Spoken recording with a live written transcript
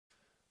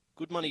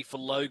Good money for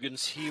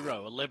Logan's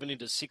Hero, 11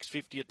 into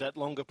 650 at that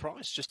longer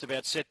price. Just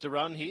about set to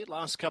run here.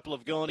 Last couple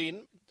have gone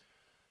in.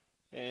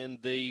 And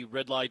the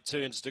red light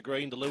turns to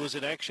green. The Lures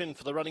in action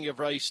for the running of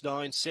race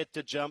 9. Set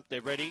to jump.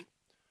 They're ready.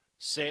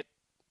 Set.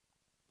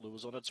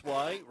 Lures on its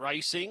way.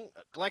 Racing.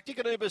 Galactic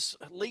Anubis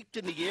leaped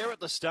in the air at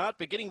the start.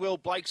 Beginning well.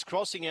 Blake's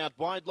crossing out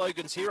wide.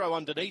 Logan's Hero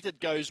underneath it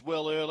goes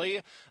well early.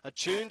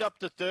 Tuned up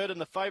to third. And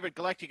the favourite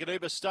Galactic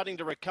Anubis starting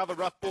to recover.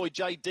 Rough Boy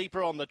J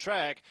deeper on the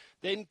track.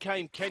 Then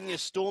came Kenya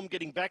Storm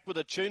getting back with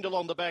a tuned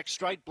along the back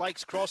straight.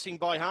 Blake's crossing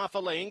by half a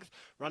length.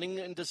 Running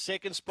into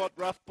second spot,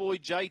 Rough Boy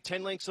J.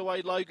 10 lengths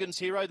away, Logan's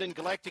Hero. Then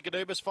Galactic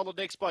Anubis followed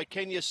next by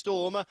Kenya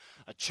Storm. A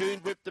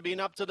tuned whipped them in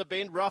up to the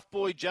bend. Rough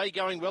Boy J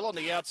going well on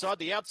the outside.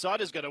 The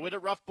outside is going to win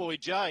it. Rough Boy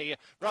J.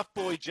 Rough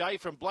Boy J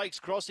from Blake's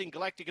crossing.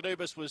 Galactic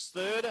Anubis was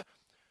third.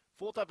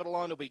 Fourth over the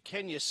line will be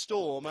Kenya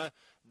Storm.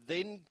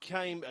 Then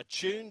came a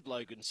tuned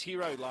Logan's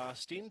Hero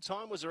last in.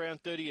 Time was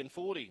around 30 and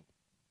 40.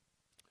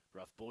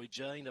 Rough Boy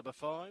J, number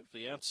 5,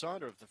 the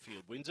outsider of the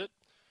field, wins it.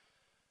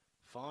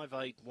 5,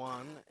 8,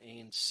 1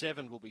 and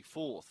 7 will be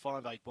fourth.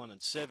 5, 8, 1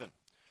 and 7.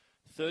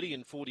 30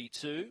 and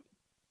 42.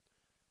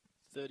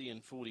 30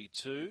 and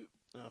 42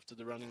 after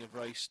the running of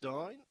race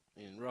 9.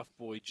 And Rough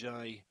Boy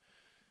J,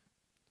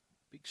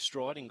 big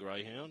striding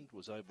greyhound,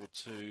 was able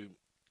to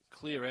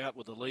clear out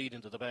with the lead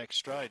into the back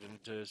straight and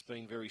has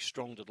been very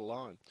strong to the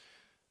line.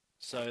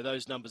 So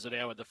those numbers are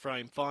now at the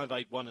frame. 5,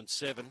 8, 1 and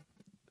 7.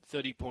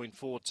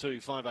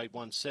 30.42,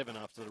 5817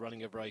 after the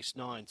running of race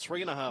 9.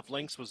 3.5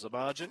 lengths was the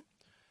margin.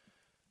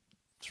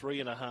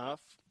 3.5,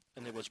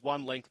 and there was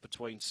 1 length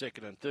between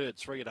second and third.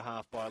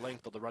 3.5 by a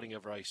length of the running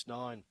of race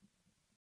 9.